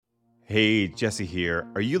Hey, Jesse here.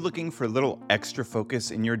 Are you looking for a little extra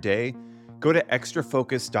focus in your day? Go to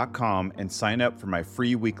extrafocus.com and sign up for my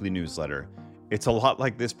free weekly newsletter. It's a lot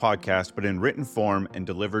like this podcast, but in written form and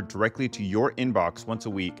delivered directly to your inbox once a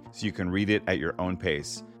week so you can read it at your own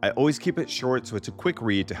pace. I always keep it short, so it's a quick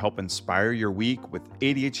read to help inspire your week with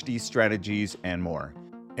ADHD strategies and more.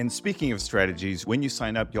 And speaking of strategies, when you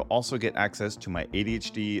sign up, you'll also get access to my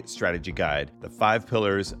ADHD strategy guide, the 5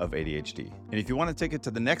 pillars of ADHD. And if you want to take it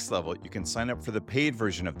to the next level, you can sign up for the paid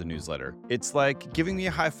version of the newsletter. It's like giving me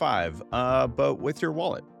a high five, but with your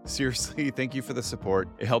wallet. Seriously, thank you for the support.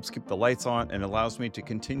 It helps keep the lights on and allows me to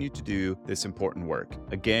continue to do this important work.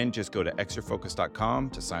 Again, just go to extrafocus.com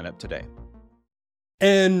to sign up today.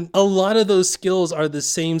 And a lot of those skills are the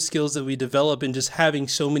same skills that we develop in just having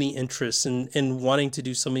so many interests and wanting to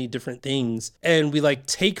do so many different things. And we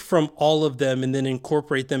take from all of them and then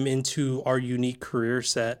incorporate them into our unique career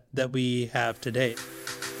set that we have today.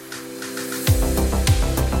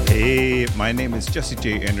 Hey, my name is Jesse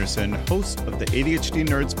J. Anderson, host of the ADHD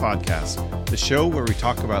Nerds podcast, the show where we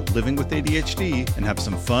talk about living with ADHD and have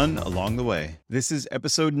some fun along the way. This is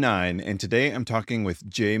episode 9, and today I'm talking with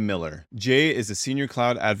Jay Miller. Jay is a senior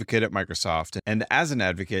cloud advocate at Microsoft, and as an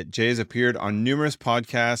advocate, Jay has appeared on numerous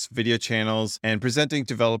podcasts, video channels, and presenting to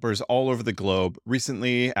developers all over the globe,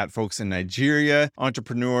 recently at folks in Nigeria,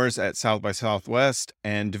 entrepreneurs at South by Southwest,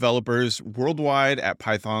 and developers worldwide at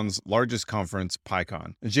Python's largest conference,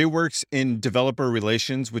 PyCon. Jay works in developer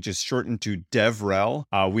relations, which is shortened to DevRel.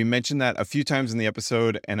 We mentioned that a few times in the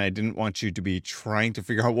episode, and I didn't want you to be trying to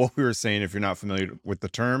figure out what we were saying if you're not familiar with the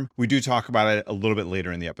term. We do talk about it a little bit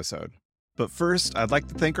later in the episode. But first, I'd like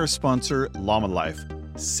to thank our sponsor, Llama Life.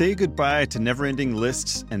 Say goodbye to never-ending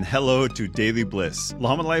lists and hello to daily bliss.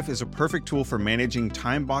 Llama Life is a perfect tool for managing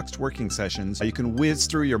time-boxed working sessions. You can whiz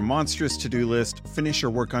through your monstrous to-do list, finish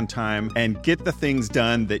your work on time, and get the things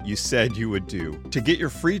done that you said you would do. To get your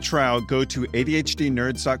free trial, go to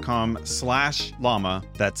ADHDnerds.com/llama.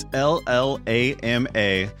 That's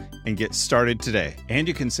LLAMA. And get started today. And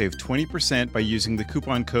you can save 20% by using the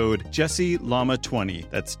coupon code JesseLlama20.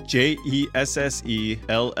 That's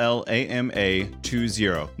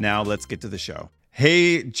JESSELLAMA20. Now let's get to the show.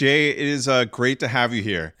 Hey, Jay, it is great to have you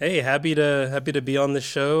here. Hey, happy to be on the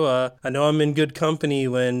show. I know I'm in good company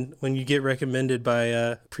when you get recommended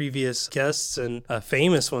by previous guests and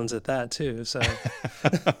famous ones at that too. So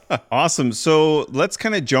awesome. So let's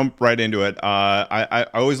kind of jump right into it. I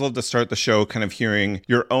always love to start the show kind of hearing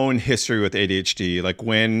your own history with ADHD, like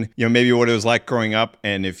when, maybe what it was like growing up,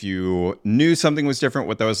 and if you knew something was different,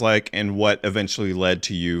 what that was like, and what eventually led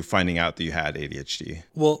to you finding out that you had ADHD.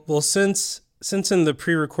 Well, since in the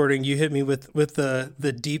pre-recording you hit me with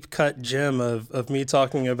the deep cut gem of me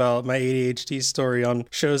talking about my ADHD story on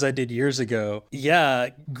shows I did years ago. Yeah,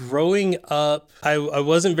 growing up, I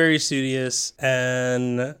wasn't very studious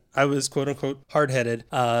and I was quote unquote hard-headed.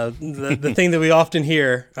 The thing that we often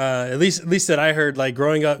hear, at least that I heard,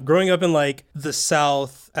 growing up in the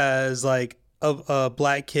South as a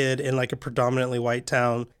black kid in a predominantly white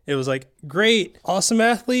town. It was great, awesome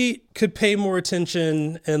athlete, could pay more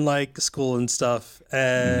attention in school and stuff.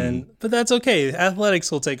 But that's okay.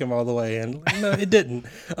 Athletics will take him all the way. And no, it didn't.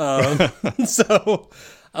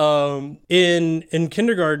 In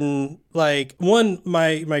kindergarten,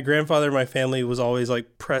 my grandfather, my family was always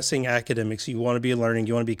pressing academics. You want to be learning,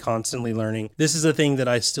 you want to be constantly learning. This is a thing that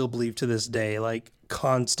I still believe to this day,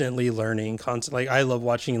 constantly learning, I love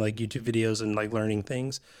watching YouTube videos and learning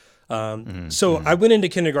things. So I went into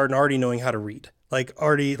kindergarten already knowing how to read,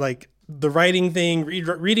 the writing thing,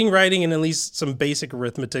 reading, writing, and at least some basic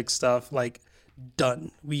arithmetic stuff,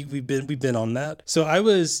 done. We've been on that. So I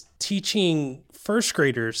was teaching first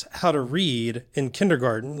graders how to read in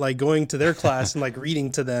kindergarten, going to their class and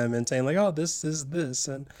reading to them and saying oh, this is this.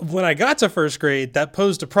 And when I got to first grade, that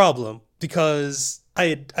posed a problem because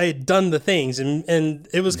I had done the things and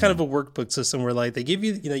it was kind of a workbook system where they give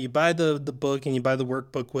you, you buy the book and you buy the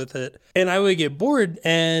workbook with it. And I would get bored.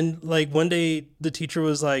 And one day the teacher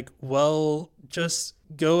was well, just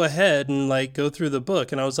go ahead and go through the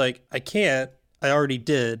book. And I was I can't, I already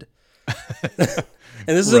did.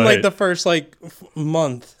 And this is in the first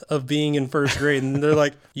month of being in first grade, and they're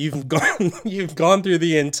you've gone through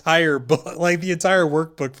the entire book, the entire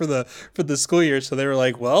workbook for the school year. So they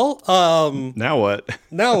were well, now what?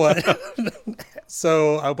 Now what?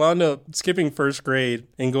 So I wound up skipping first grade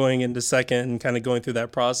and going into second and kind of going through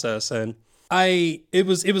that process. And it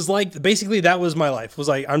was basically that was my life. It was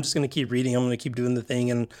I'm just going to keep reading. I'm going to keep doing the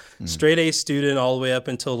thing. And straight A student all the way up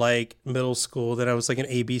until middle school. Then I was an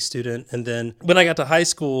AB student. And then when I got to high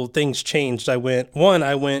school, things changed. I went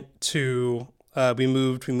to We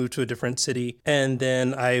moved to a different city. And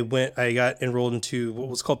then I got enrolled into what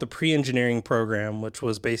was called the pre-engineering program, which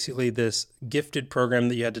was basically this gifted program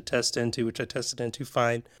that you had to test into, which I tested into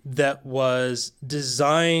fine, that was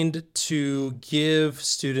designed to give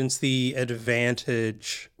students the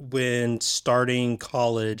advantage when starting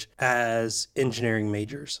college as engineering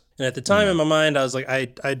majors. And at the time in my mind, I was like,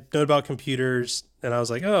 I know about computers. And I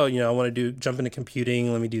was like, oh, I want to jump into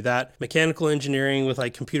computing. Let me do that. Mechanical engineering with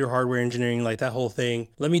like computer hardware engineering, like that whole thing.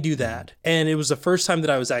 Let me do that. And it was the first time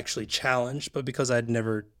that I was actually challenged, but because I'd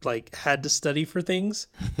never like had to study for things,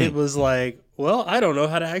 it was like, well, I don't know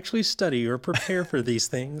how to actually study or prepare for these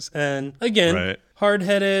things. And again,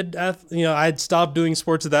 hard-headed, I'd stopped doing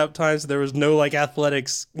sports at that time, so there was no like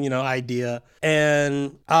athletics, idea.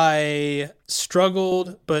 And I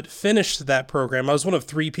struggled, but finished that program. I was one of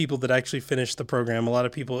 3 people that actually finished the program. A lot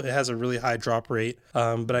of people, it has a really high drop rate.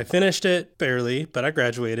 But I finished it barely, but I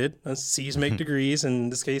graduated. C's make degrees, and in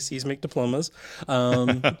this case, C's make diplomas.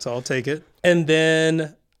 So I'll take it. And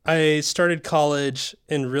then I started college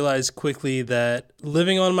and realized quickly that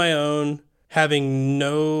living on my own, having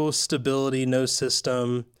no stability, no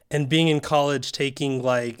system, and being in college taking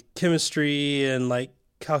like chemistry and like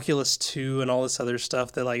calculus 2 and all this other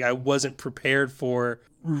stuff that like I wasn't prepared for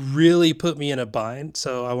really put me in a bind.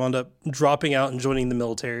 So I wound up dropping out and joining the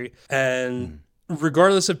military. And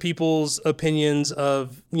regardless of people's opinions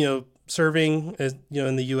of, serving,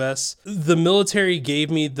 in the US, the military gave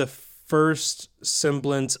me the first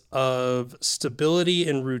semblance of stability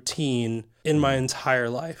and routine in my entire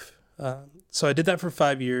life. So I did that for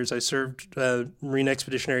 5 years. I served Marine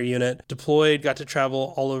Expeditionary Unit, deployed, got to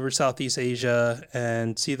travel all over Southeast Asia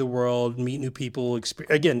and see the world, meet new people,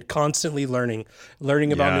 again, constantly learning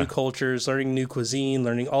about new cultures, learning new cuisine,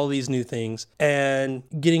 learning all these new things, and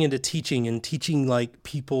getting into teaching like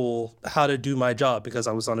people how to do my job because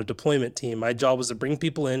I was on a deployment team. My job was to bring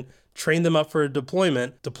people in, train them up for a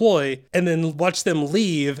deploy, and then watch them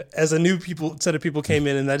leave as a new set of people came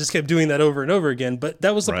in, and I just kept doing that over and over again. But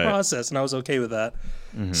that was the process, and I was okay with that.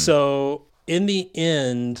 So in the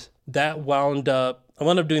end, I wound up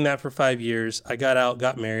doing that for 5 years. I got out,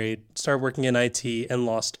 got married, started working in IT, and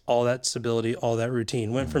lost all that stability, all that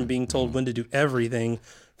routine. Went from being told when to do everything,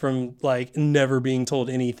 from like never being told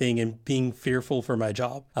anything and being fearful for my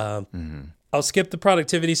job. I'll skip the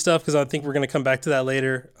productivity stuff because I think we're going to come back to that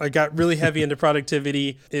later. I got really heavy into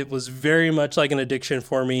productivity. It was very much like an addiction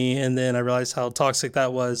for me. And then I realized how toxic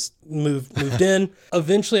that was, moved in.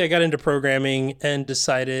 Eventually, I got into programming and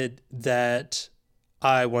decided that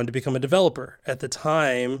I wanted to become a developer. At the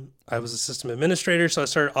time, I was a system administrator, so I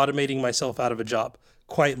started automating myself out of a job.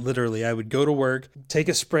 Quite literally, I would go to work, take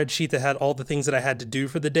a spreadsheet that had all the things that I had to do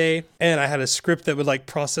for the day, and I had a script that would like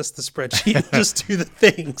process the spreadsheet and just do the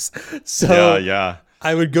things. So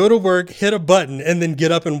I would go to work, hit a button, and then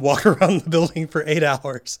get up and walk around the building for 8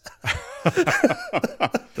 hours.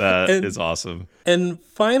 That is awesome. And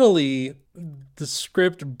finally, the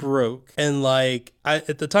script broke. And like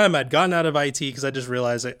at the time, I'd gotten out of IT because I just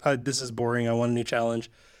realized this is boring. I want a new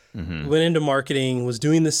challenge. Went into marketing, was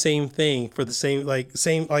doing the same thing for the same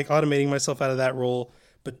automating myself out of that role,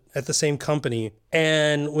 but at the same company.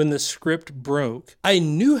 And when the script broke, I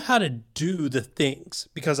knew how to do the things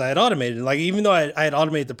because I had automated it. Like, even though I had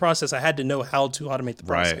automated the process, I had to know how to automate the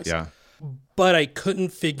process. Right, yeah. But I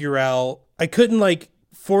couldn't like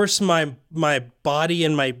force my body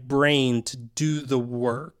and my brain to do the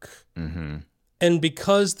work. And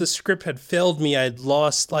because the script had failed me, I'd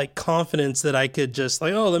lost like confidence that I could just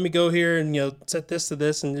like, let me go here and, set this to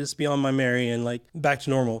this and just be on my merry and like back to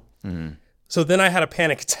normal. So then I had a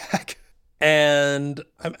panic attack and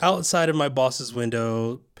I'm outside of my boss's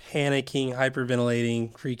window, panicking,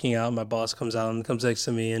 hyperventilating, freaking out. My boss comes out and comes next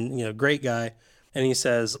to me and, great guy. And he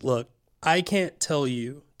says, look, I can't tell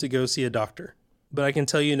you to go see a doctor, but I can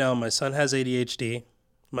tell you now, my son has ADHD.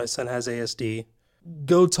 My son has ASD.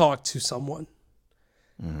 Go talk to someone.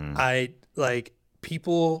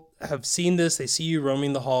 People have seen this. They see you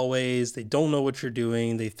roaming the hallways. They don't know what you're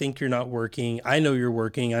doing. They think you're not working. I know you're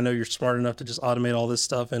working. I know you're smart enough to just automate all this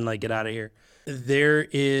stuff and like get out of here. There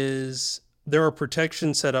are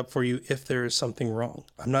protections set up for you if there is something wrong.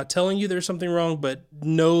 I'm not telling you there's something wrong, but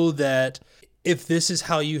know that if this is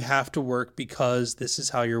how you have to work because this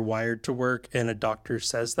is how you're wired to work and a doctor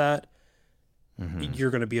says that, you're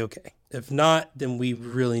going to be okay. If not, then we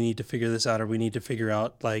really need to figure this out, or we need to figure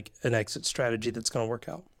out like an exit strategy that's going to work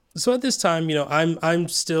out. So at this time, I'm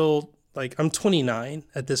still like I'm 29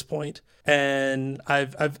 at this point, and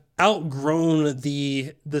I've outgrown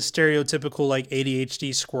the stereotypical like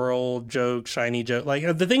ADHD squirrel joke, shiny joke,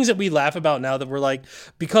 like the things that we laugh about now that we're like,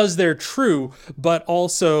 because they're true, but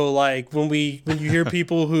also like when you hear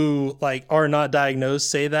people who like are not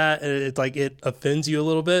diagnosed say that, it's like it offends you a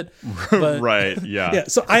little bit. But, right. Yeah. Yeah.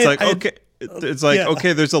 So okay. It's like,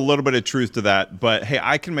 okay, there's a little bit of truth to that, but hey,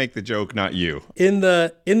 I can make the joke, not you. In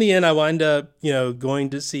the end, I wind up, going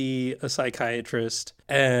to see a psychiatrist,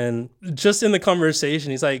 and just in the conversation,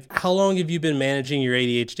 he's like, "How long have you been managing your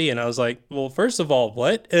ADHD?" And I was like, "Well, first of all,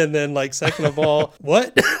 what?" And then like, second of all,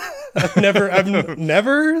 what? I've never.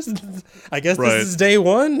 I guess this is day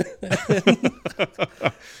one.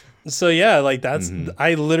 So yeah, like that's,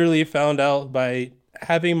 I literally found out by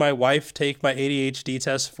having my wife take my ADHD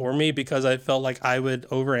test for me because I felt like I would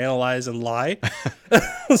overanalyze and lie.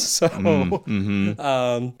 So, and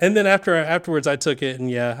then afterwards I took it, and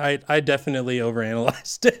yeah, I definitely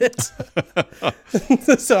overanalyzed it.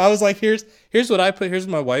 So I was like, here's what I put, here's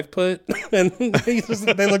what my wife put, and they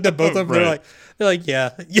looked at both of them. Right. They're like,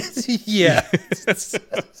 yeah. Yeah.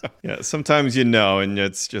 Sometimes and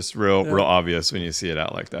it's just real obvious when you see it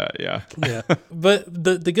out like that. Yeah. Yeah. But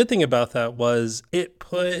the good thing about that was it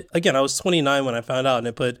put, again, I was 29 when I found out, and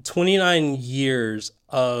it put 29 years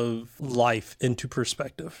of life into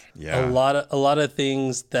perspective. Yeah. A lot of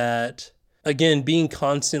things that, again, being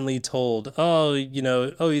constantly told, oh,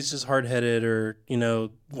 he's just hard-headed, or,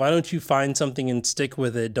 why don't you find something and stick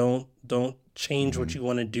with it? Don't change what you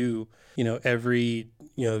want to do, every,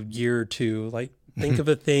 year or two. Like, think of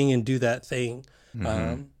a thing and do that thing.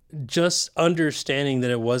 Just understanding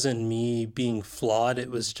that it wasn't me being flawed. It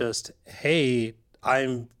was just, hey,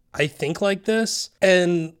 I think like this.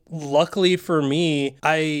 And luckily for me,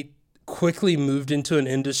 I quickly moved into an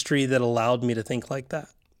industry that allowed me to think like that.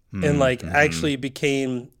 And like actually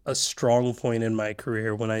became a strong point in my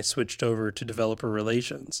career when I switched over to developer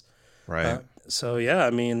relations. Right. So yeah,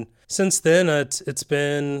 I mean, since then it's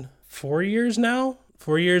been 4 years now.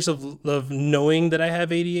 4 years of knowing that I have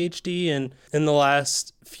ADHD, and in the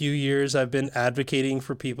last few years, I've been advocating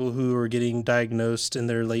for people who are getting diagnosed in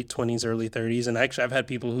their late 20s, early 30s, and actually I've had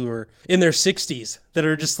people who are in their 60s that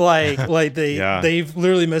are just like they've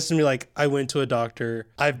literally messaged me like, I went to a doctor,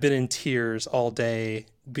 I've been in tears all day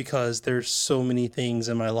because there's so many things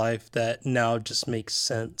in my life that now just make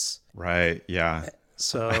sense. Right. Yeah.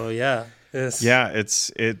 So yeah.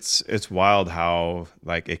 It's wild how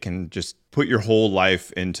like it can just put your whole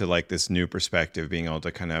life into like this new perspective, being able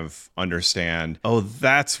to kind of understand, oh,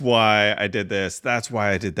 that's why I did this, that's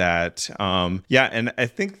why I did that. And I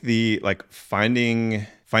think the like finding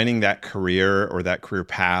that career or that career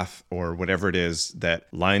path or whatever it is that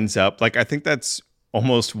lines up, like I think that's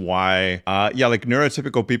almost why like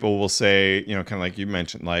neurotypical people will say, kind of like you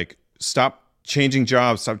mentioned, like stop changing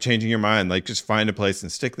jobs, stop changing your mind, like just find a place and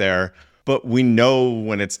stick there. But we know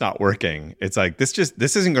when it's not working. It's like, this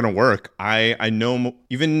isn't going to work. I know,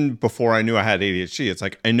 even before I knew I had ADHD, it's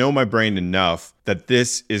like, I know my brain enough that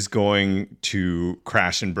this is going to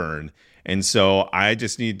crash and burn. And so I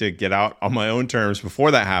just need to get out on my own terms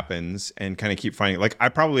before that happens and kind of keep finding, like I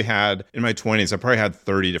probably had in my 20s, I probably had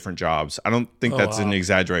 30 different jobs. I don't think that's an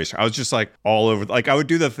exaggeration. I was just like all over, like I would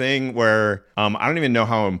do the thing where I don't even know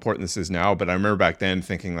how important this is now, but I remember back then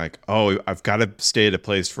thinking like, oh, I've got to stay at a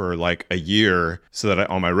place for like a year so that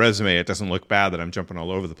on my resume, it doesn't look bad that I'm jumping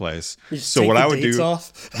all over the place. So what I would do,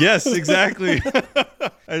 off. Yes, exactly.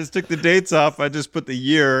 I just took the dates off. I just put the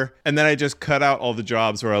year, and then I just cut out all the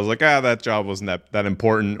jobs where I was like, that job wasn't that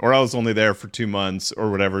important, or I was only there for 2 months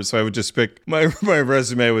or whatever. So I would just pick my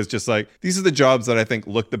resume was just like, these are the jobs that I think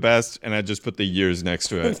look the best, and I just put the years next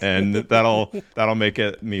to it, and that'll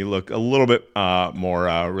make me look a little bit more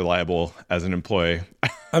reliable as an employee.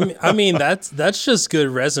 I mean that's just good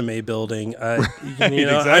resume building. Exactly.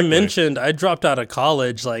 I mentioned I dropped out of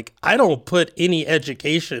college. Like I don't put any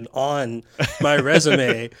education on my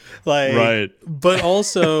resume. Like, right. But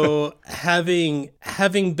also having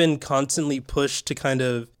been constantly pushed to kind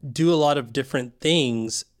of do a lot of different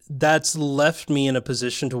things, that's left me in a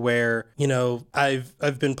position to where,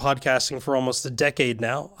 I've been podcasting for almost a decade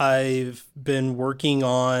now. I've been working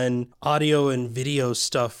on audio and video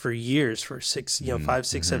stuff for years, for 5,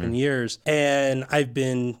 6, 7 years. And I've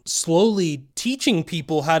been slowly teaching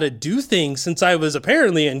people how to do things since I was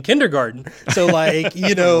apparently in kindergarten. So like,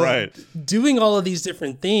 Right. doing all of these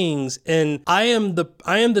different things. And I am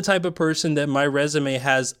the type of person that my resume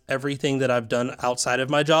has everything that I've done outside of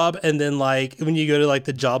my job. And then like when you go to like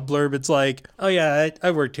the job blurb, it's like, oh yeah,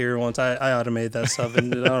 I worked here once. I automated that stuff,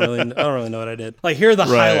 and I don't really know what I did. Like, here are the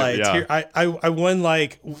highlights. Yeah. Here I won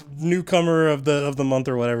like newcomer of the month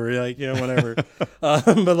or whatever. Like, whatever.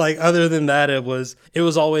 But like other than that, it was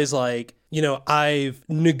always like, I've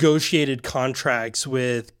negotiated contracts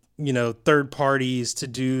with third parties to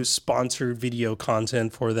do sponsored video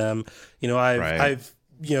content for them. I've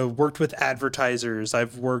worked with advertisers.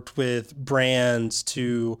 I've worked with brands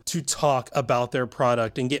to talk about their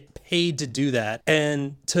product and get paid to do that.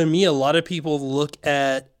 And to me, a lot of people look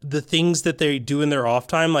at the things that they do in their off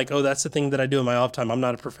time like, oh, that's the thing that I do in my off time. I'm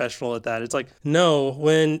not a professional at that. It's like, no,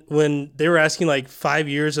 when they were asking like 5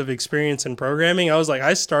 years of experience in programming, I was like,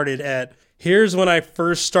 I started at here's when I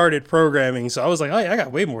first started programming. So I was like, oh, yeah, I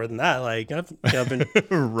got way more than that. Like I've been,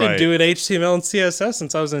 been doing HTML and CSS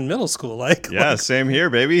since I was in middle school. Same here,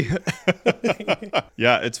 baby.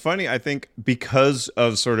 Yeah, it's funny. I think because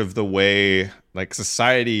of sort of the way like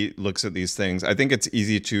society looks at these things, I think it's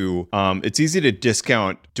easy to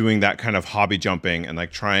discount doing that kind of hobby jumping and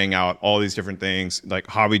like trying out all these different things like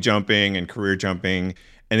hobby jumping and career jumping.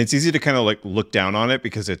 And it's easy to kind of like look down on it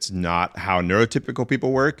because it's not how neurotypical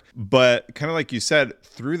people work. But kind of like you said,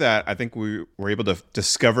 through that, I think we were able to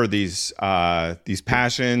discover these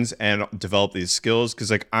passions and develop these skills.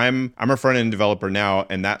 Because like I'm a front end developer now,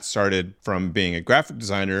 and that started from being a graphic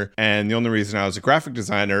designer. And the only reason I was a graphic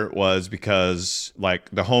designer was because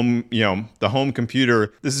like the home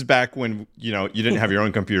computer. This is back when you didn't have your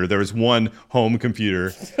own computer. There was one home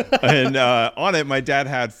computer, and on it my dad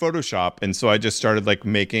had Photoshop, and so I just started like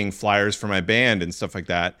making flyers for my band and stuff like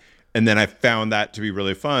that. And then I found that to be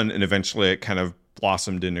really fun. And eventually it kind of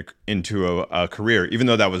blossomed into a career, even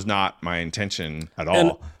though that was not my intention at all.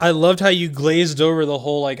 And I loved how you glazed over the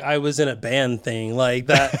whole, like, I was in a band thing, like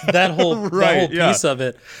that whole, right, piece of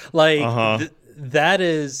it. Like that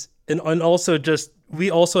is, and also just,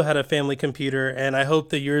 we also had a family computer, and I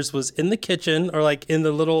hope that yours was in the kitchen or like in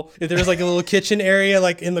the little, if there was like a little kitchen area,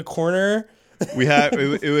 like in the corner. We had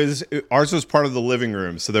ours was part of the living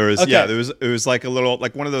room, so there was it was like a little,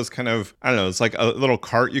 like one of those kind of, I don't know, it's like a little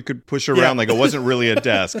cart you could push around. Like it wasn't really a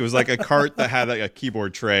desk, it was like a cart that had like a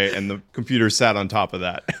keyboard tray, and the computer sat on top of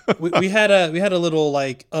that. we had a little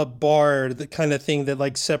like a bar, the kind of thing that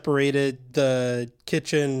like separated the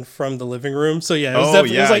kitchen from the living room. So yeah, it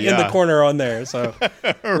was like in the corner on there. So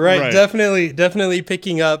right, definitely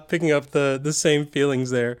picking up the same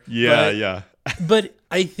feelings there. But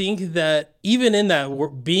I think that even in that,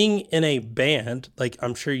 being in a band, like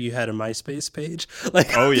I'm sure you had a MySpace page.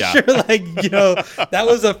 Like, oh yeah, sure, like that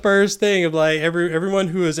was the first thing of like everyone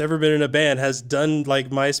who has ever been in a band has done like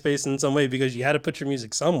MySpace in some way, because you had to put your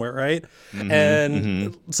music somewhere, right?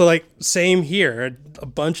 So like same here, a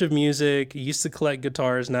bunch of music. I used to collect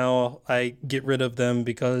guitars. Now I get rid of them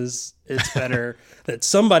because it's better that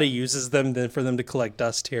somebody uses them than for them to collect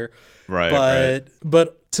dust here. Right.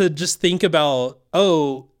 But to just think about,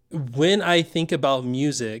 when I think about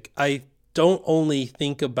music, I don't only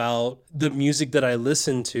think about the music that I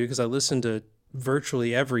listen to, because I listen to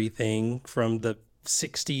virtually everything from the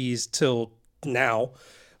 60s till now,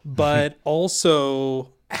 but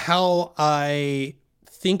also how I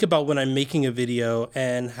think about when I'm making a video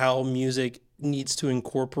and how music needs to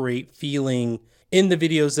incorporate feeling in the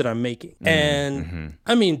videos that I'm making. And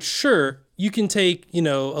I mean, sure, you can take, a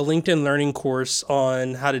LinkedIn learning course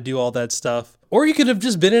on how to do all that stuff. Or you could have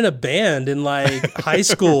just been in a band in like high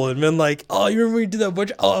school and been like, oh, you remember we did that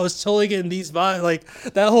bunch? Oh, I was totally getting these vibes, like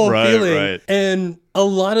that whole feeling. Right. And a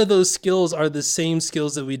lot of those skills are the same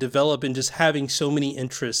skills that we develop in just having so many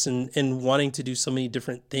interests and wanting to do so many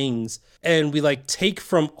different things. And we like take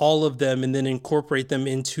from all of them and then incorporate them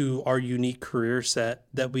into our unique career set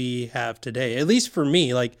that we have today. At least for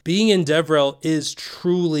me, like being in DevRel is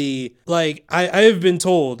truly like, I have been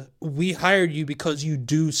told, we hired you because you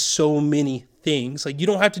do so many things. Like you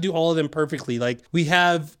don't have to do all of them perfectly. Like we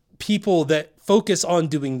have people that focus on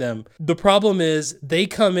doing them. The problem is they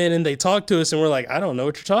come in and they talk to us and we're like, I don't know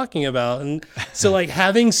what you're talking about. And so like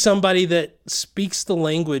having somebody that speaks the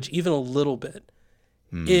language even a little bit,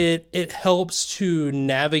 it helps to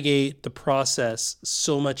navigate the process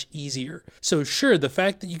so much easier. So sure, the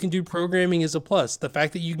fact that you can do programming is a plus. The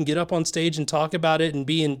fact that you can get up on stage and talk about it and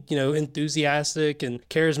be enthusiastic and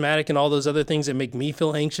charismatic and all those other things that make me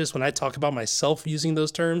feel anxious when I talk about myself using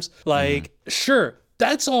those terms, like sure,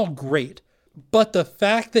 that's all great. But the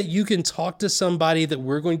fact that you can talk to somebody that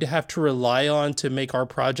we're going to have to rely on to make our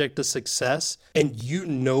project a success, and you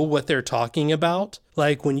know what they're talking about.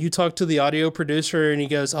 Like when you talk to the audio producer and he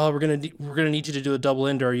goes, "Oh, we're gonna need you to do a double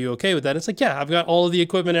ender. Are you okay with that?" It's like, yeah, I've got all of the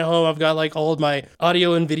equipment at home. I've got like all of my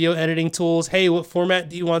audio and video editing tools. Hey, what format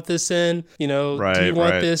do you want this in? Do you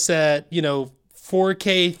want this at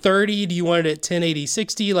 4K 30? Do you want it at 1080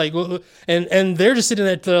 60? Like, and they're just sitting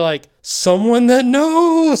there. They're like, someone that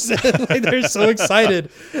knows. Like they're so excited.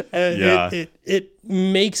 And it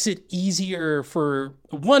makes it easier for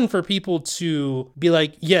people to be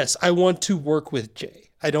like, yes, I want to work with Jay.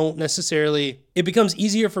 It becomes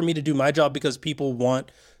easier for me to do my job because people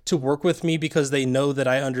want to work with me because they know that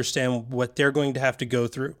I understand what they're going to have to go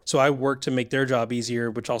through. So I work to make their job easier,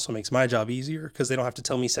 which also makes my job easier because they don't have to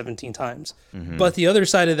tell me 17 times. Mm-hmm. But the other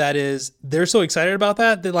side of that is they're so excited about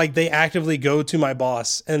that like they actively go to my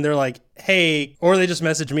boss and they're like, hey, or they just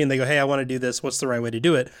message me and they go, hey, I want to do this. What's the right way to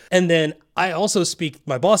do it? And then I also speak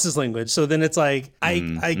my boss's language. So then it's like,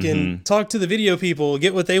 I can talk to the video people,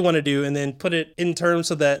 get what they want to do, and then put it in terms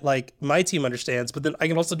so that like my team understands. But then I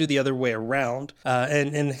can also do the other way around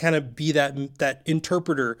and kind of be that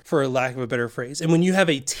interpreter, for a lack of a better phrase. And when you have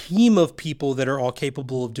a team of people that are all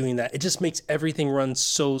capable of doing that, it just makes everything run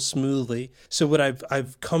so smoothly. So what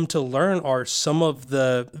I've come to learn are some of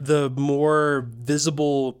the more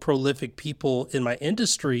visible, prolific people in my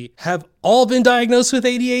industry have all been diagnosed with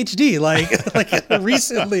ADHD. Like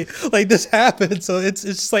recently, like this happened. So it's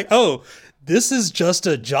just like, oh, this is just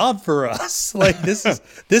a job for us. Like this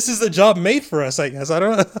is a job made for us, I guess. I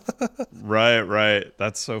don't know. Right.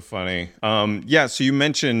 That's so funny. So you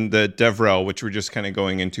mentioned the DevRel, which we're just kind of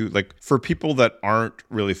going into. Like for people that aren't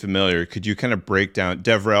really familiar, could you kind of break down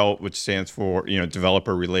DevRel, which stands for,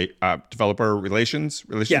 developer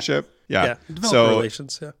relationship? Yeah. Developer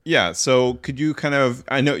relations. Yeah. Yeah. So could you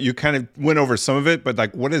I know you kind of went over some of it, but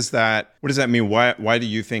like, what does that mean? Why do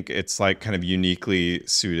you think it's like kind of uniquely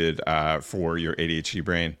suited for your ADHD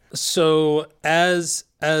brain? So as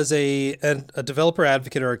a developer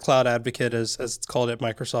advocate or a cloud advocate, as it's called at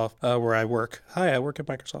Microsoft, where I work. Hi, I work at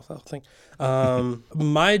Microsoft.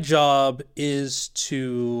 My job is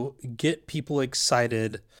to get people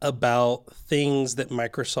excited about things that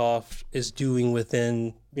Microsoft is doing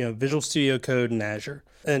within, Visual Studio Code and Azure,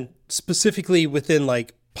 and specifically within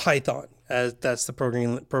like Python, as that's the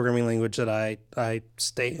programming language that I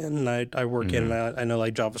stay in and I work in, and I know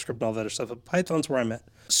like JavaScript and all that other stuff, but Python's where I'm at.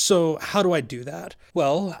 So how do I do that?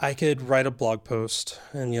 Well, I could write a blog post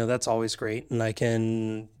and, that's always great. And I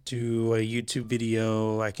can do a YouTube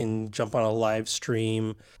video. I can jump on a live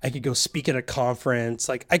stream. I could go speak at a conference.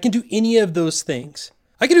 Like I can do any of those things.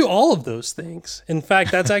 I can do all of those things. In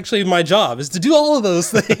fact, that's actually my job, is to do all of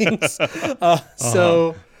those things.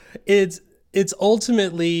 So it's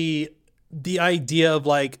ultimately the idea of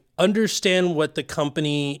like, understand what the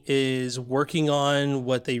company is working on,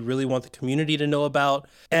 what they really want the community to know about,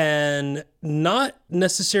 and not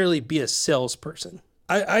necessarily be a salesperson.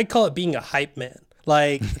 I call it being a hype man.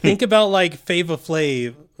 Like, think about like Flava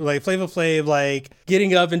Flav, like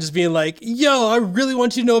getting up and just being like, yo, I really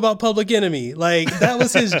want you to know about Public Enemy. Like that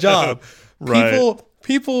was his job. Right.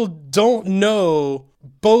 People don't know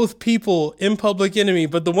both people in Public Enemy,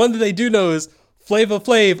 but the one that they do know is Flava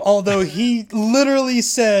Flav, although he literally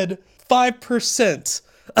said 5%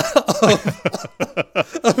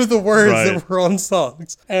 of the words that were on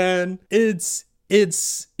songs. And it's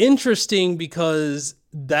interesting because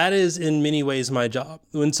that is in many ways my job.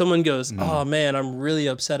 When someone goes, oh man, I'm really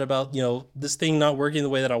upset about, this thing not working the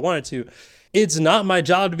way that I want it to. It's not my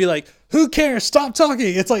job to be like, who cares? Stop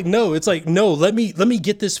talking. It's like, no, let me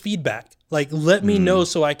get this feedback. Like, let me know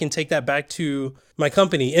so I can take that back to my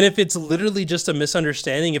company. And if it's literally just a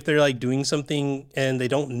misunderstanding, if they're like doing something and they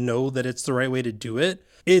don't know that it's the right way to do it,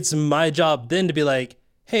 it's my job then to be like,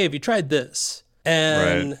 hey, have you tried this?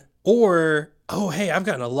 Or, oh, hey, I've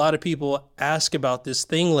gotten a lot of people ask about this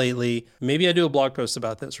thing lately. Maybe I do a blog post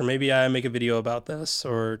about this, or maybe I make a video about this,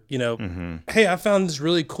 or, hey, I found this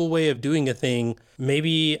really cool way of doing a thing.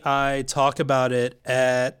 Maybe I talk about it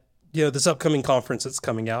at this upcoming conference that's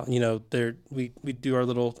coming out. We do our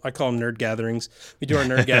little, I call them nerd gatherings. We do our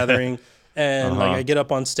nerd gathering, and like I get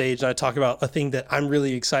up on stage and I talk about a thing that I'm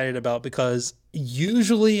really excited about, because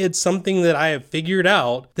usually it's something that I have figured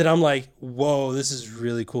out that I'm like, whoa, this is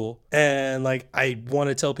really cool. And like, I want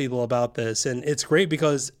to tell people about this. And it's great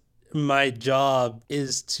because my job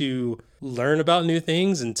is to learn about new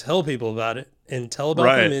things and tell people about it. And tell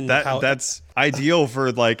about them and that's ideal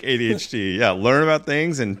for like ADHD. Yeah, learn about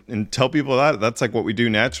things and tell people about it. That's like what we do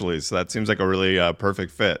naturally. So that seems like a really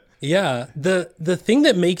perfect fit. Yeah. The thing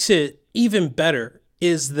that makes it even better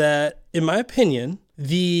is that, in my opinion,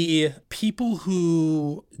 the people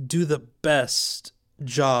who do the best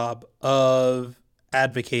job of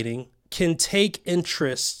advocating can take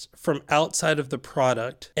interests from outside of the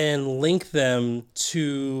product and link them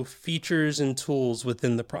to features and tools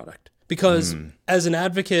within the product. Because as an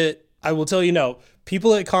advocate, I will tell you, no,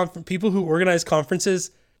 people at people who organize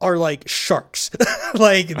conferences are like sharks.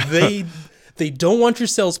 Like they don't want your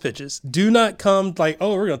sales pitches. Do not come like,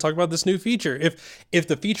 oh, we're going to talk about this new feature. If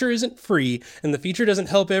the feature isn't free and the feature doesn't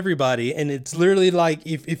help everybody, and it's literally like,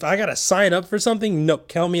 if I got to sign up for something, no,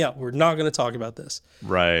 count me out. We're not going to talk about this.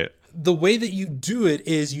 Right. The way that you do it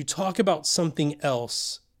is you talk about something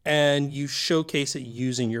else and you showcase it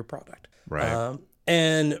using your product. Right.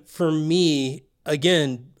 And for me,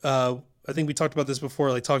 again, I think we talked about this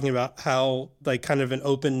before, like talking about how like kind of an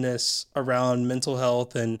openness around mental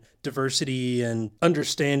health and diversity and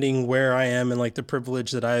understanding where I am and like the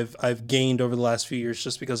privilege that I've gained over the last few years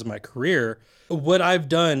just because of my career. What I've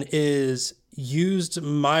done is used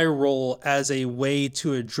my role as a way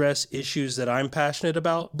to address issues that I'm passionate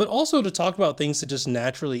about, but also to talk about things that just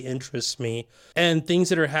naturally interest me and things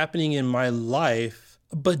that are happening in my life,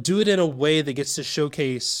 but do it in a way that gets to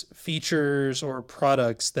showcase features or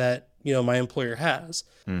products that, you know, my employer has.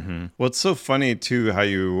 Mm-hmm. Well, it's so funny too how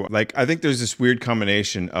you like, I think there's this weird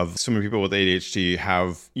combination of so many people with ADHD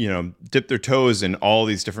have, you know, dipped their toes in all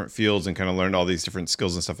these different fields and kind of learned all these different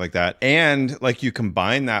skills and stuff like that. And like you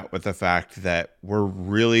combine that with the fact that we're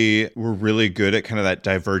really good at kind of that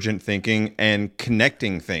divergent thinking and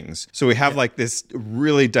connecting things. So we have like this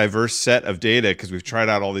really diverse set of data because we've tried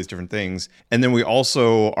out all these different things. And then we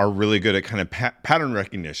also are really good at kind of pattern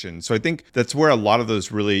recognition. So I think that's where a lot of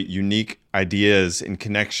those really unique ideas and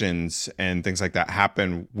connections and things like that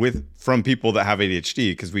happen from people that have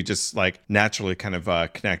ADHD, because we just like naturally kind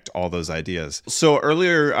of connect all those ideas. So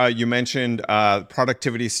earlier you mentioned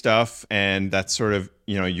productivity stuff, and that's sort of,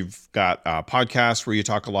 you know, you've got a podcast where you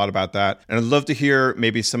talk a lot about that. And I'd love to hear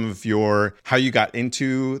maybe some of how you got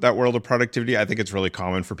into that world of productivity. I think it's really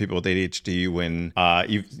common for people with ADHD when,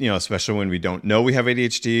 you know, especially when we don't know we have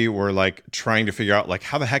ADHD, we're like trying to figure out like,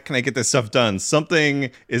 how the heck can I get this stuff done? Something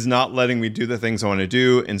is not letting me do the things I want to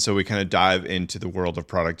do. And so we kind of dive into the world of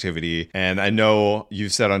productivity. And I know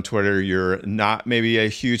you've said on Twitter, you're not maybe a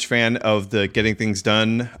huge fan of the getting things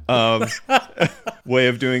done way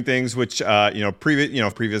of doing things, which,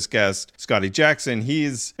 previous guest, Scotty Jackson,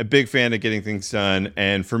 he's a big fan of getting things done.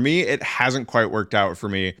 And for me, it hasn't quite worked out for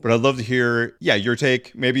me, but I'd love to hear, your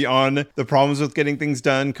take maybe on the problems with getting things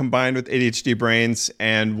done combined with ADHD brains,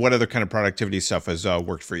 and what other kind of productivity stuff has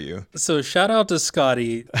worked for you. So shout out to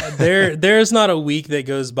Scotty. There's not a week that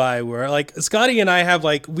goes by where like Scotty and I have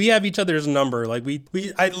like, we have each other's number. Like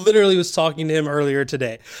I literally was talking to him earlier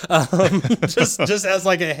today. Just as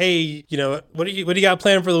like a, hey, you know, what do you got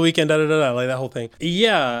planned for the weekend? Like that whole thing.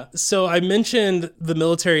 Yeah. So I mentioned the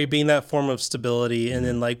military being that form of stability, and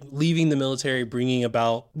then like leaving the military, bringing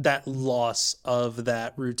about that loss of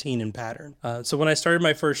that routine and pattern. So when I started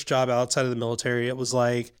my first job outside of the military, it was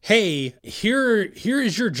like, hey, here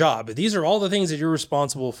is your job. These are all the things that you're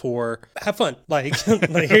responsible for. Have fun. Like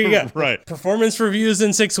here you go. Right. Performance reviews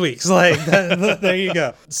in 6 weeks. Like there you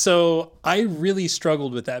go. So I really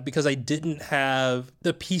struggled with that because I didn't have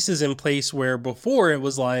the pieces in place where before it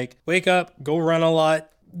was like, wake up, go run a lot,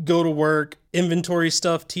 go to work, inventory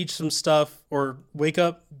stuff, teach some stuff, or wake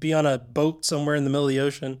up, be on a boat somewhere in the middle of the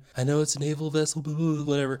ocean. I know it's a naval vessel,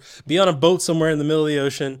 whatever. Be on a boat somewhere in the middle of the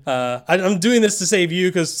ocean. I'm doing this to save you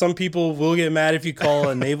because some people will get mad if you call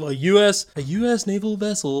a U.S. naval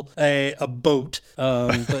vessel a boat.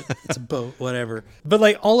 But it's a boat, whatever. But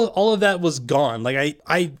like all of that was gone. Like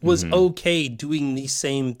I was okay doing the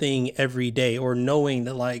same thing every day, or knowing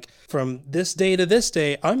that like from this day to this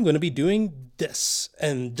day, I'm going to be doing this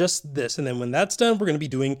and just this. And then when that's done, we're going to be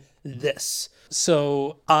doing this.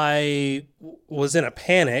 So I was in a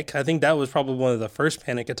panic. I think that was probably one of the first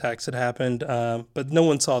panic attacks that happened. But no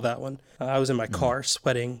one saw that one. I was in my car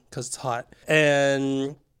sweating because it's hot.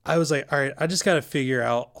 And I was like, all right, I just got to figure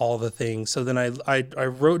out all the things. So then I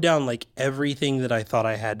wrote down like everything that I thought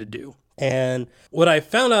I had to do. And what I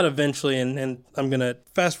found out eventually, and I'm going to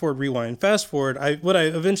fast forward, what I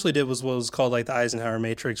eventually did was what was called like the Eisenhower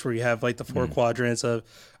matrix, where you have like the four quadrants of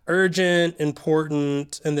urgent,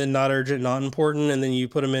 important, and then not urgent, not important. And then you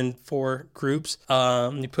put them in 4 groups.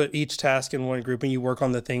 You put each task in one group and you work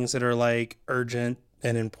on the things that are like urgent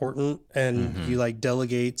and important, and you like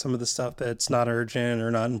delegate some of the stuff that's not urgent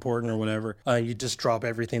or not important or whatever. You just drop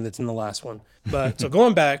everything that's in the last one. But so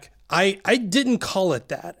going back, I didn't call it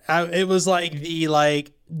that. It was like the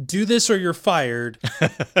do this or you're fired.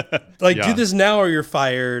 Do this now or you're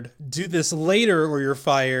fired. Do this later or you're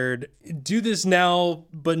fired. Do this now,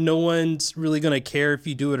 but no one's really going to care if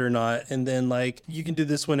you do it or not. And then like you can do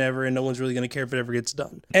this whenever and no one's really going to care if it ever gets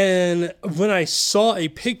done. And when I saw a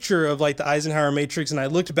picture of like the Eisenhower matrix and I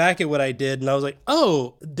looked back at what I did and I was like,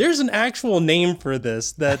 oh, there's an actual name for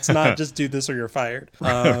this. That's not just do this or you're fired.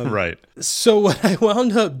 Right. So what I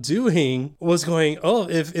wound up doing was going, oh,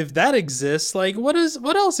 if that exists, like what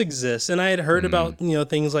else exists? And I had heard about,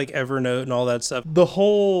 things like Evernote and all that stuff. The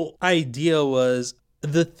whole idea was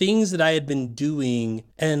the things that I had been doing,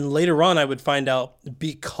 and later on I would find out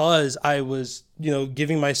because I was,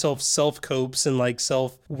 giving myself self-copes and like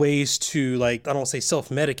self ways to like, I don't say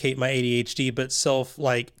self-medicate my ADHD, but self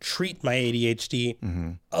like treat my ADHD.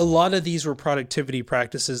 Mm-hmm. A lot of these were productivity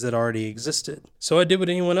practices that already existed. So I did what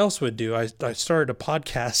anyone else would do. I started a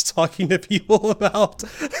podcast talking to people about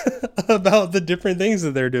the different things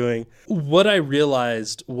that they're doing. What I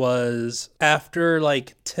realized was after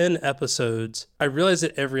like 10 episodes, I realized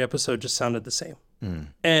that every episode just sounded the same.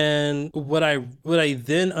 And what I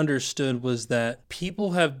then understood was that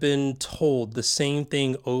people have been told the same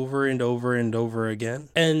thing over and over and over again.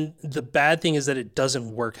 And the bad thing is that it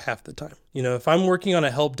doesn't work half the time. If I'm working on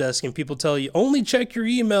a help desk and people tell you only check your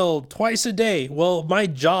email twice a day, well, my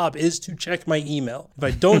job is to check my email. If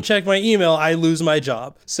I don't check my email, I lose my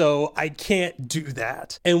job. So I can't do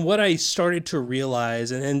that. And what I started to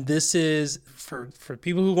realize, and this is for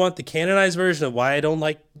people who want the canonized version of why I don't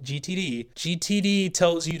like GTD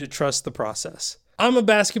tells you to trust the process. I'm a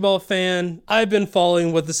basketball fan. I've been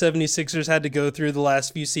following what the 76ers had to go through the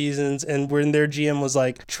last few seasons, and when their GM was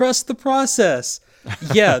like, trust the process.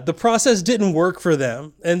 Yeah, the process didn't work for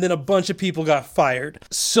them. And then a bunch of people got fired.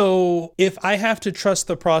 So if I have to trust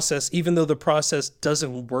the process, even though the process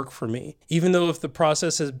doesn't work for me, even though if the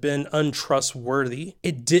process has been untrustworthy,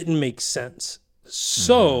 it didn't make sense.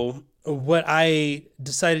 So what I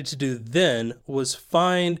decided to do then was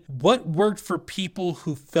find what worked for people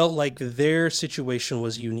who felt like their situation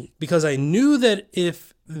was unique. Because I knew that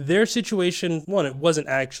if their situation, one, it wasn't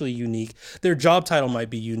actually unique. Their job title might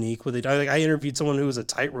be unique. I interviewed someone who was a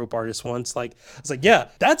tightrope artist once. I was like, yeah,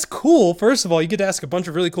 that's cool. First of all, you get to ask a bunch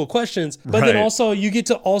of really cool questions, but then also you get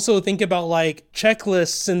to also think about like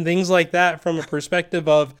checklists and things like that from a perspective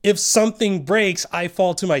of if something breaks, I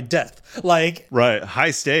fall to my death. Right.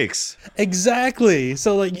 High stakes. Exactly.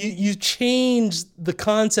 So like you change the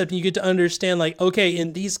concept and you get to understand like, okay,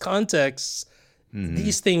 in these contexts,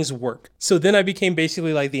 these things work. So then I became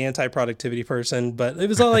basically like the anti-productivity person, but it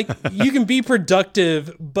was all like, you can be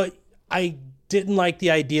productive, but I didn't like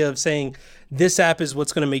the idea of saying this app is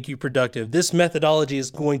what's going to make you productive. This methodology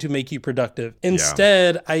is going to make you productive.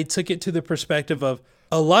 Instead, I took it to the perspective of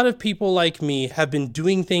a lot of people like me have been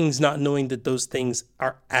doing things not knowing that those things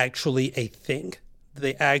are actually a thing.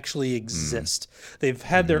 They actually exist. They've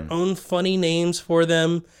had their own funny names for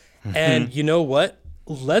them. And you know what?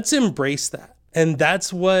 Let's embrace that. And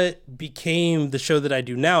that's what became the show that I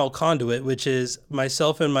do now, Conduit, which is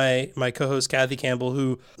myself and my co-host, Kathy Campbell,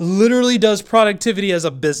 who literally does productivity as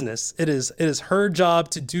a business. It is her job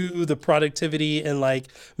to do the productivity and like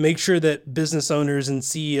make sure that business owners and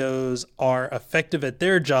CEOs are effective at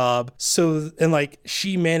their job. So, and like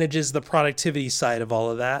she manages the productivity side of all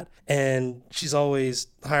of that. And she's always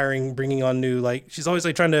hiring, bringing on new, like she's always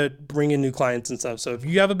like trying to bring in new clients and stuff. So if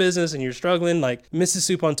you have a business and you're struggling, like Mrs.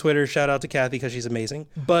 Soup on Twitter, shout out to Kathy because she's amazing.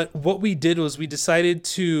 But what we did was we decided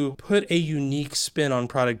to put a unique spin on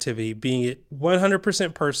productivity, being it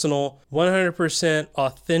 100% personal, 100%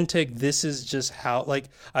 authentic. This is just how, like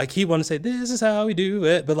I keep wanting to say, this is how we do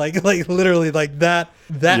it. But like literally like that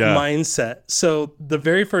mindset. So the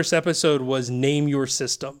very first episode was Name Your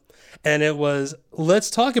System. And it was, let's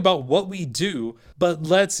talk about what we do, but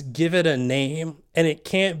let's give it a name. And it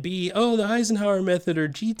can't be, oh, the Eisenhower method or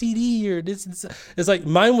GTD or this. It's like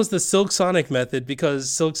mine was the Silk Sonic method because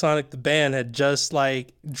Silk Sonic, the band, had just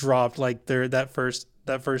like dropped like that first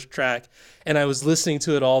track. And I was listening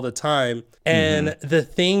to it all the time. And the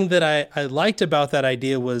thing that I liked about that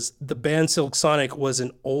idea was the band Silk Sonic was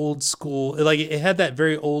an old school, like it had that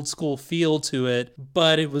very old school feel to it,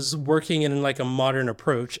 but it was working in like a modern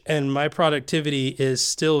approach. And my productivity is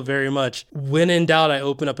still very much, when in doubt, I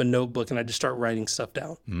open up a notebook and I just start writing stuff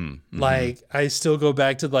down. Like I still go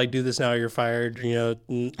back to like, do this now or you're fired. You know,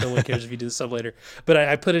 no one cares if you do this stuff later. But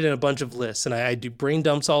I put it in a bunch of lists and I do brain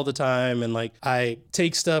dumps all the time. And like I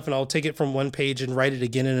take stuff and I'll take it from one page and write it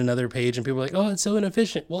again in another page. And people are like, oh, it's so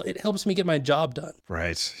inefficient. Well, it helps me get my job done.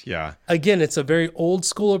 Right. Yeah. Again, it's a very old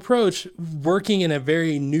school approach working in a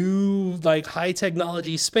very new, like high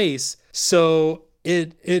technology space. So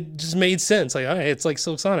it just made sense. Like, all right, it's like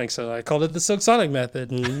Silk Sonic, so I called it the Silk Sonic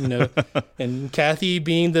method. And and Kathy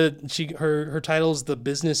being her title is the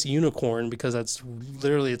business unicorn, because that's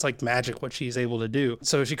literally, it's like magic what she's able to do.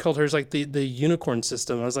 So she called hers like the unicorn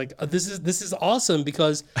system. I was like, this is awesome,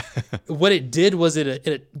 because what it did was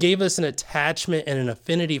it gave us an attachment and an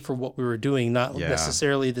affinity for what we were doing, not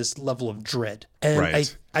necessarily this level of dread. And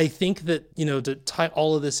right. I think that, to tie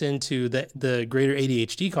all of this into the greater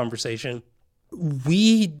ADHD conversation,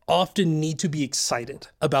 we often need to be excited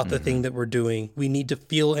about the thing that we're doing. We need to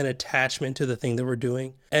feel an attachment to the thing that we're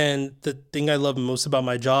doing. And the thing I love most about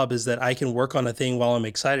my job is that I can work on a thing while I'm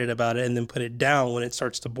excited about it and then put it down when it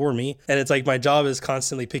starts to bore me. And it's like my job is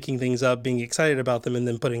constantly picking things up, being excited about them, and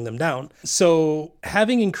then putting them down. So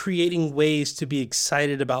having and creating ways to be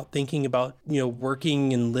excited about thinking about,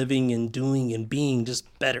 working and living and doing and being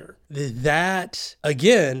just better. That,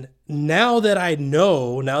 again, now that I'm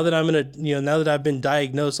now that I've been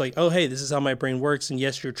diagnosed, like, oh, hey, this is how my brain works. And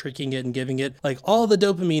yes, you're tricking it and giving it like all the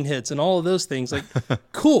dopamine hits and all of those things. Like,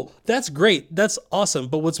 cool. That's great. That's awesome.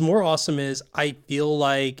 But what's more awesome is I feel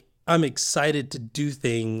like I'm excited to do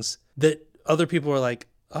things that other people are like,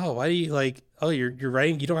 oh, why do you like, oh, you're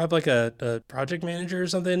writing, you don't have like a project manager or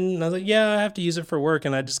something? And I was like, yeah, I have to use it for work.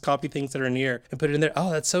 And I just copy things that are in here and put it in there.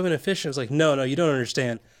 Oh, that's so inefficient. It's like, no, you don't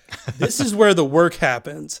understand. This is where the work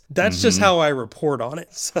happens. That's just how I report on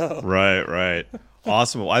it. So Right.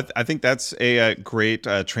 Awesome. Well, I think that's a great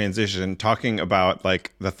transition, talking about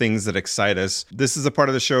like the things that excite us. This is a part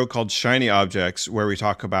of the show called Shiny Objects, where we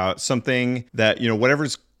talk about something that,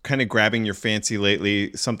 whatever's kind of grabbing your fancy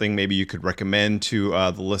lately, something maybe you could recommend to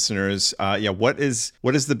the listeners. What is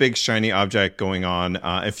the big shiny object going on?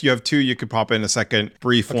 If you have two, you could pop in a second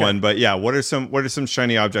brief one. But what are some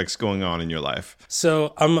shiny objects going on in your life?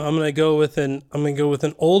 So I'm gonna go with an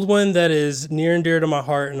old one that is near and dear to my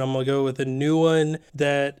heart, and I'm gonna go with a new one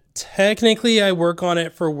that technically I work on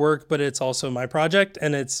it for work, but it's also my project,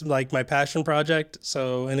 and it's like my passion project.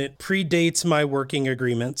 So, and it predates my working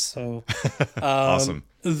agreements. So Awesome.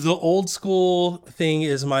 The old school thing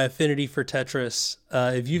is my affinity for Tetris.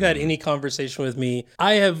 If you've had any conversation with me,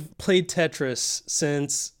 I have played Tetris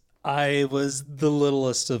since I was the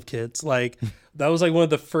littlest of kids. Like, that was like one of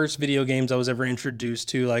the first video games I was ever introduced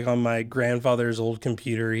to, like on my grandfather's old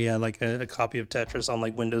computer. He had like a copy of Tetris on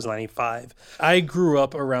like Windows 95. I grew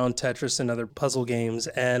up around Tetris and other puzzle games.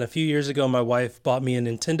 And a few years ago, my wife bought me a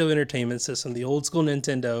Nintendo Entertainment System, the old school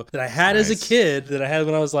Nintendo that I had as a kid, that I had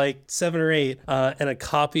when I was like 7 or 8, and a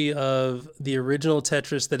copy of the original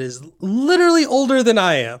Tetris that is literally older than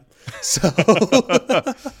I am. So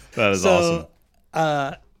that is awesome.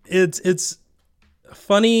 It's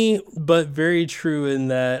funny, but very true in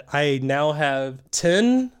that I now have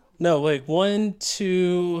I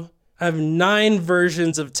have 9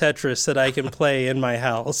 versions of Tetris that I can play in my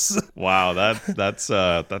house. Wow, that's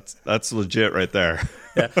legit right there.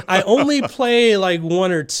 Yeah. I only play like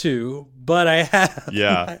 1 or 2, but I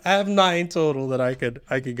have 9 total that I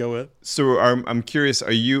could go with. So I'm curious,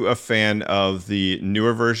 are you a fan of the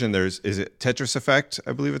newer version? Is it Tetris Effect,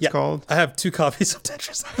 I believe it's called? I have 2 copies of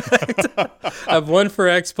Tetris Effect. I have one for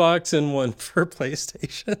Xbox and one for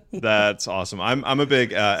PlayStation. That's awesome. I'm a big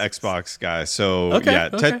Xbox guy. So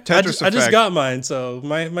Tetris Effect. I just got mine, so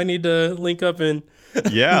might need to link up and let's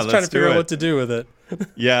trying to figure out what to do with it.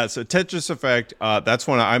 Yeah, so Tetris Effect, that's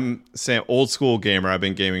one I'm saying, old school gamer. I've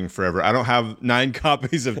been gaming forever. I don't have 9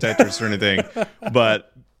 copies of Tetris or anything,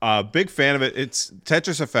 but big fan of it. It's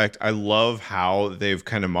Tetris Effect. I love how they've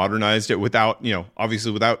kind of modernized it without,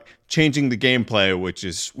 obviously without changing the gameplay, which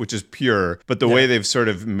is pure, but the way they've sort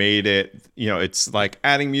of made it, it's like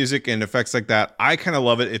adding music and effects like that. I kind of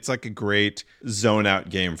love it. It's like a great zone out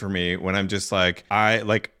game for me when I'm just like,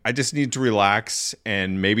 I just need to relax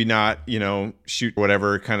and maybe not, shoot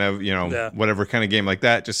whatever kind of, whatever kind of game like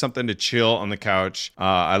that. Just something to chill on the couch.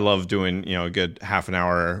 I love doing, a good half an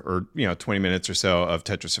hour or, 20 minutes or so of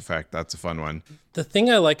Tetris Effect. That's a fun one. The thing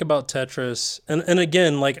I like about Tetris, and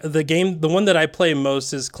again, like the one that I play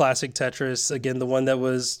most is classic Tetris. Again, the one that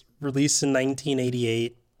was released in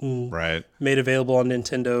 1988. Right. Made available on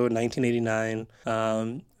Nintendo in 1989.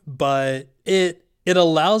 But it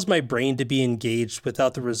allows my brain to be engaged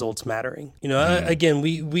without the results mattering. Again,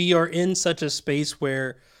 we are in such a space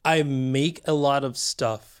where I make a lot of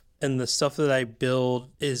stuff, and the stuff that I build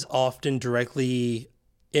is often directly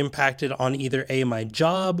impacted on either my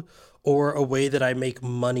job or a way that I make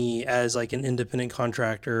money as like an independent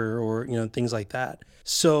contractor or, things like that.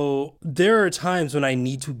 So there are times when I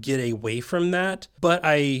need to get away from that, but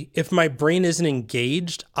if my brain isn't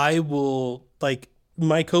engaged, I will like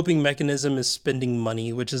my coping mechanism is spending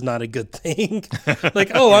money, which is not a good thing.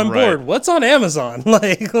 Like, oh, I'm bored. What's on Amazon?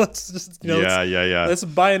 Like, let's just, let's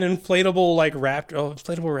buy an inflatable like raptor. Oh,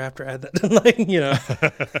 inflatable raptor. Add that.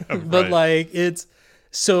 Like, but like it's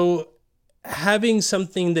so having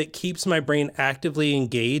something that keeps my brain actively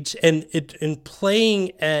engaged and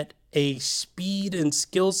playing at a speed and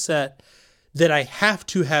skill set that I have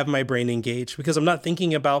to have my brain engaged because I'm not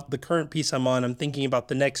thinking about the current piece I'm on. I'm thinking about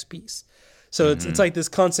the next piece. So it's like this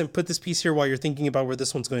constant, put this piece here while you're thinking about where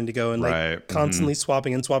this one's going to go and like constantly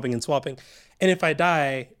swapping and swapping and swapping. And if I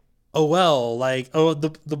die, oh well, like, oh,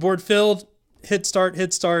 the board filled, hit start,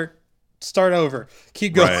 start over,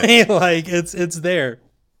 keep going. Right. Like it's there.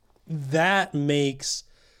 That makes,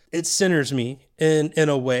 it centers me in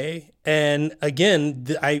a way. And again,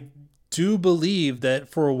 I do believe that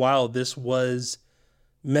for a while this was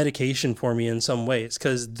medication for me in some ways,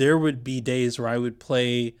 because there would be days where I would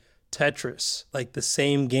play Tetris, like the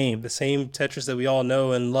same game, the same Tetris that we all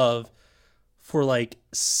know and love, for like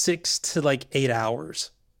 6 to like 8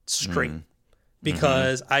 hours straight,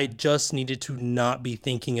 because I just needed to not be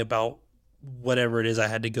thinking about whatever it is I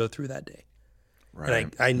had to go through that day. Right.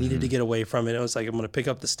 And I needed to get away from it. It was like, I'm going to pick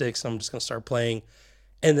up the sticks and I'm just going to start playing.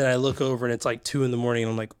 And then I look over and it's like 2 a.m. and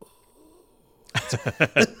I'm like,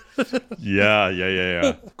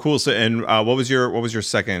 yeah. Cool. So, and what was your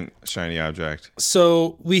second shiny object?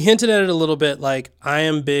 So we hinted at it a little bit. Like, I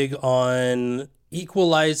am big on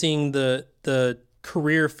equalizing the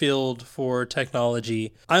career field for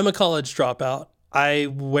technology. I'm a college dropout. I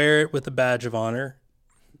wear it with a badge of honor.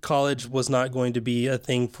 College was not going to be a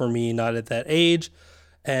thing for me, not at that age.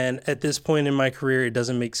 And at this point in my career, it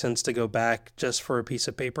doesn't make sense to go back just for a piece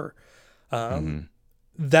of paper.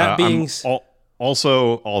 That being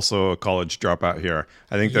also a college dropout here.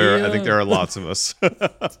 I think there are lots of us.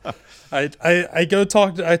 I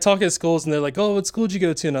talk at schools and they're like, "Oh, what school did you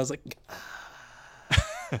go to?" And I was like,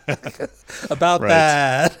 about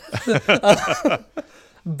that.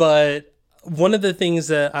 But one of the things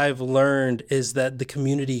that I've learned is that the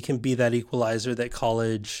community can be that equalizer that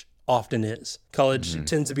college often is. College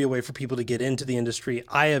tends to be a way for people to get into the industry.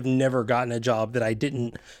 I have never gotten a job that I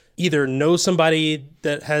didn't either know somebody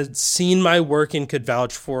that had seen my work and could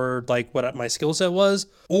vouch for like what my skill set was,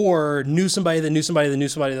 or knew somebody that knew somebody that knew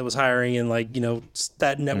somebody that was hiring, and like,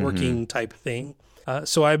 that networking type thing.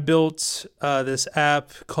 So I built this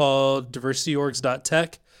app called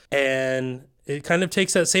diversityorgs.tech, and it kind of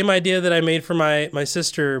takes that same idea that I made for my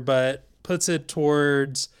sister, but puts it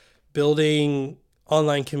towards building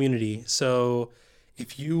online community. So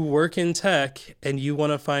if you work in tech and you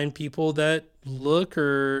want to find people that look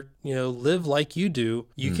or live like you do,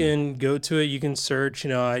 you can go to it. You can search.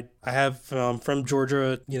 I have from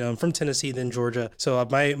Georgia. I'm from Tennessee, then Georgia. So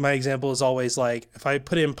my example is always like, if I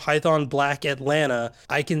put in Python Black Atlanta,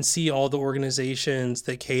 I can see all the organizations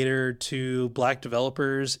that cater to Black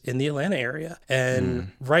developers in the Atlanta area.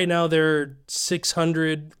 And right now there are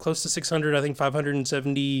 600, close to 600. I think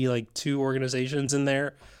 570 like 2 organizations in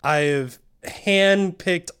there. I have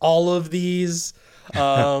handpicked all of these.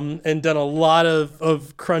 And done a lot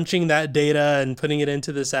of crunching that data and putting it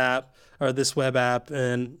into this app, or this web app.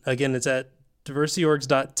 And again, it's at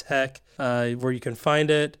diversityorgs.tech, where you can find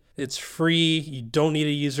it. It's free. You don't need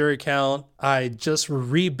a user account. I just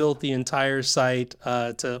rebuilt the entire site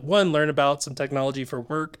to, one, learn about some technology for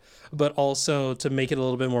work, but also to make it a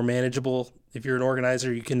little bit more manageable. If you're an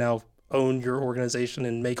organizer, you can now own your organization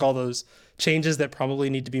and make all those changes that probably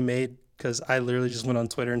need to be made. Because I literally just went on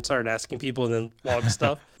Twitter and started asking people and then logged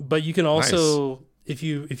stuff. But you can also, if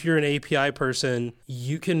you're an API person,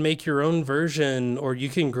 you can make your own version, or you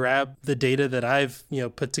can grab the data that I've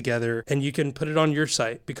put together and you can put it on your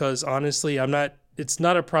site. Because honestly, it's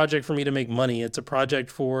not a project for me to make money. It's a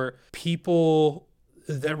project for people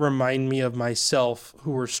that remind me of myself,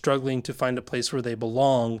 who are struggling to find a place where they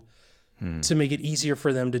belong, to make it easier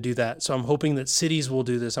for them to do that. So I'm hoping that cities will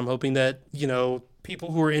do this. I'm hoping that,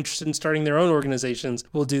 people who are interested in starting their own organizations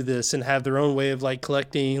will do this and have their own way of like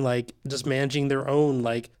collecting, like just managing their own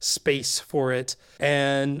like space for it.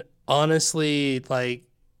 And honestly, like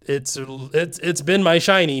it's been my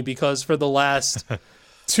shiny, because for the last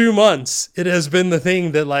 2 months, it has been the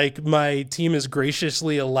thing that like my team has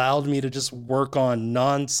graciously allowed me to just work on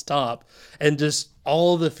nonstop, and just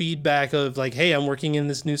all the feedback of like, hey, I'm working in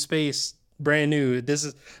this new space, brand new.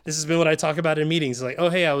 This has been what I talk about in meetings. Like, oh,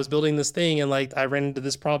 hey, I was building this thing and like I ran into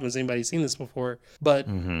this problem. Has anybody seen this before? But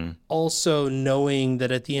also knowing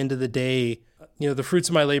that at the end of the day, the fruits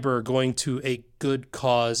of my labor are going to a good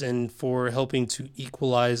cause and for helping to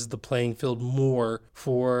equalize the playing field more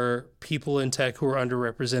for people in tech who are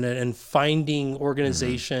underrepresented, and finding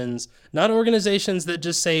organizations, not organizations that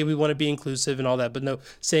just say we want to be inclusive and all that, but no,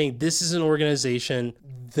 saying this is an organization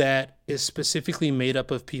that is specifically made up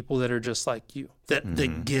of people that are just like you,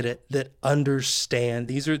 that get it, that understand.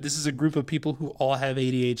 This is a group of people who all have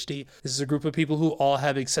ADHD. This is a group of people who all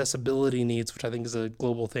have accessibility needs, which I think is a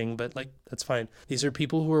global thing, but like, that's fine. These are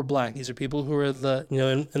people who are Black. These are people who are in the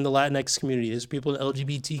Latinx community. These are people in the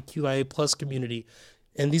LGBTQIA plus community.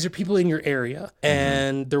 And these are people in your area,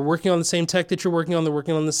 and they're working on the same tech that you're working on. They're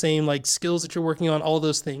working on the same like skills that you're working on, all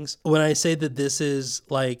those things. When I say that this is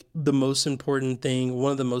like the most important thing,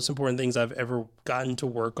 one of the most important things I've ever gotten to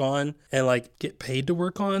work on and like get paid to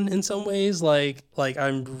work on in some ways, like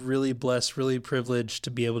I'm really blessed, really privileged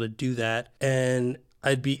to be able to do that. And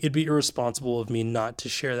it'd be irresponsible of me not to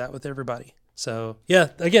share that with everybody. So yeah,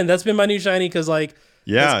 again, that's been my new shiny, because like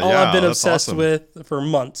that's all I've been obsessed with for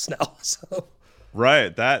months now. So.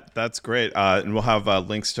 Right. That's great. And we'll have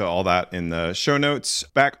links to all that in the show notes.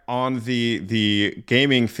 Back on the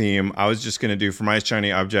gaming theme, I was just going to do for my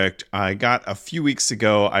shiny object. I got a few weeks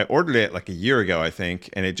ago. I ordered it like a year ago, I think,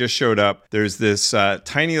 and it just showed up. There's this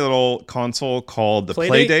tiny little console called the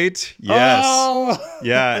Playdate. Yes. Oh!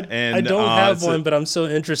 Yeah. And I don't have one, but I'm so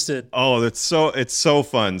interested. Oh, it's so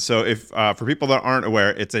fun. So if for people that aren't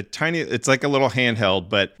aware, it's like a little handheld,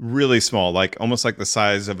 but really small, like almost like the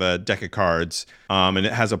size of a deck of cards. And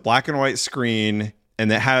it has a black and white screen,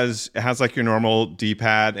 and it has like your normal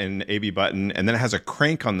D-pad and AB button, and then it has a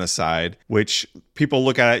crank on the side, which people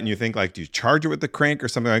look at it and you think like, do you charge it with the crank or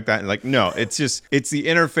something like that? And like, no, it's the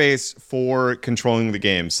interface for controlling the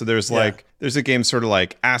game. So there's a game sort of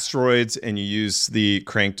like Asteroids, and you use the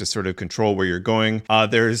crank to sort of control where you're going.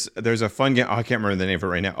 There's a fun game. Oh, I can't remember the name of it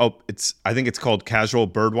right now. Oh, I think it's called Casual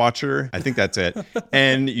Birdwatcher. I think that's it.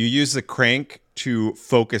 And you use the crank to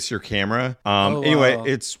focus your camera. Anyway, wow.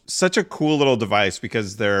 It's such a cool little device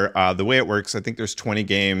because the way it works, I think there's 20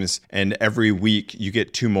 games, and every week you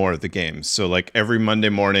get 2 more of the games. So like every Monday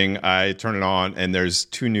morning I turn it on and there's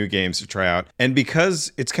 2 new games to try out. And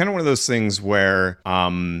because it's kind of one of those things where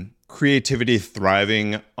creativity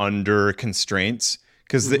thriving under constraints,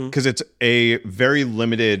 because it's a very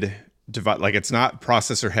limited device. Like, it's not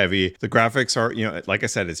processor heavy. The graphics are, like I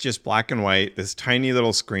said, it's just black and white, this tiny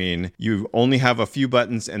little screen. You only have a few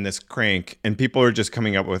buttons and this crank, and people are just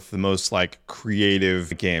coming up with the most like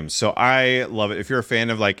creative games. So I love it. If you're a fan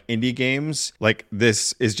of like indie games, like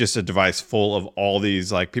this is just a device full of all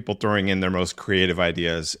these like people throwing in their most creative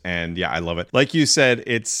ideas. And yeah, I love it. Like you said,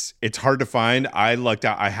 it's hard to find. I lucked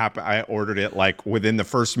out. I ordered it like within the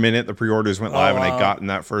first minute the pre-orders went live, and I got in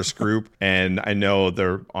that first group, and I know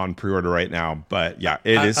they're on pre-order right now. But yeah,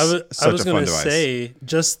 it is such a fun device. I was going to say,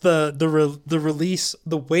 just the release,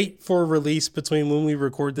 the wait for release between when we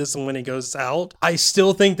record this and when it goes out, I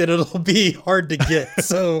still think that it'll be hard to get.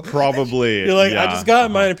 So probably you're like, yeah. I just got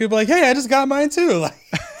mine, and people are like, hey, I just got mine too. Like.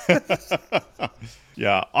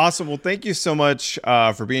 Yeah. Awesome. Well, thank you so much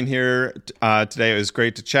for being here today. It was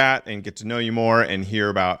great to chat and get to know you more and hear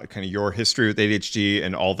about kind of your history with ADHD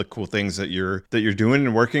and all the cool things that you're doing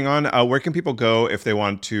and working on. Where can people go if they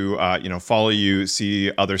want to, follow you,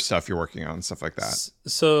 see other stuff you're working on, stuff like that?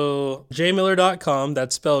 So jmiller.com,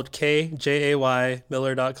 that's spelled KJAY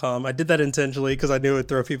Miller.com. I did that intentionally because I knew it would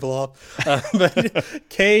throw people off. But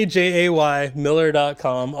KJAY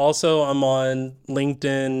Miller.com. Also, I'm on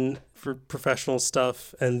LinkedIn for professional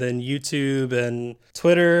stuff, and then YouTube and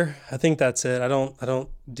Twitter. I think that's it. I don't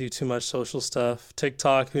do too much social stuff.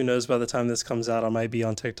 TikTok, who knows, by the time this comes out, I might be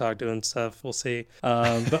on TikTok doing stuff. We'll see.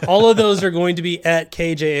 But all of those are going to be at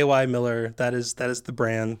KJAY Miller. That is the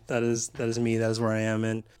brand. That is me. That is where I am.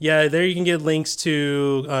 And yeah, there you can get links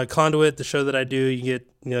to Conduit, the show that I do. You can get,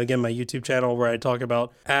 again, my YouTube channel where I talk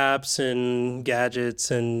about apps and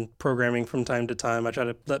gadgets and programming from time to time. I try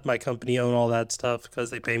to let my company own all that stuff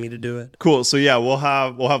because they pay me to do it. Cool. So yeah, we'll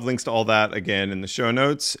have links to all that again in the show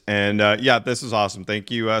notes. And yeah, this is awesome. Thank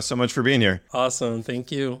you so much for being here. Awesome.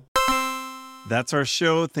 Thank you. That's our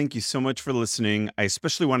show. Thank you so much for listening. I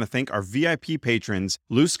especially want to thank our VIP patrons,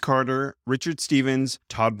 Luce Carter, Richard Stevens,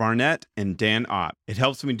 Todd Barnett, and Dan Ott. It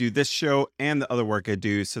helps me do this show and the other work I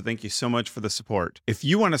do, so thank you so much for the support. If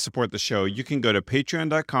you want to support the show, you can go to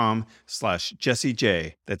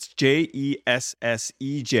patreon.com/JesseJ. That's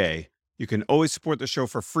JESSEJ. You can always support the show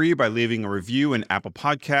for free by leaving a review in Apple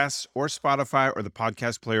Podcasts or Spotify or the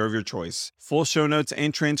podcast player of your choice. Full show notes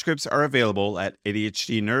and transcripts are available at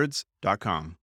ADHDnerds.com.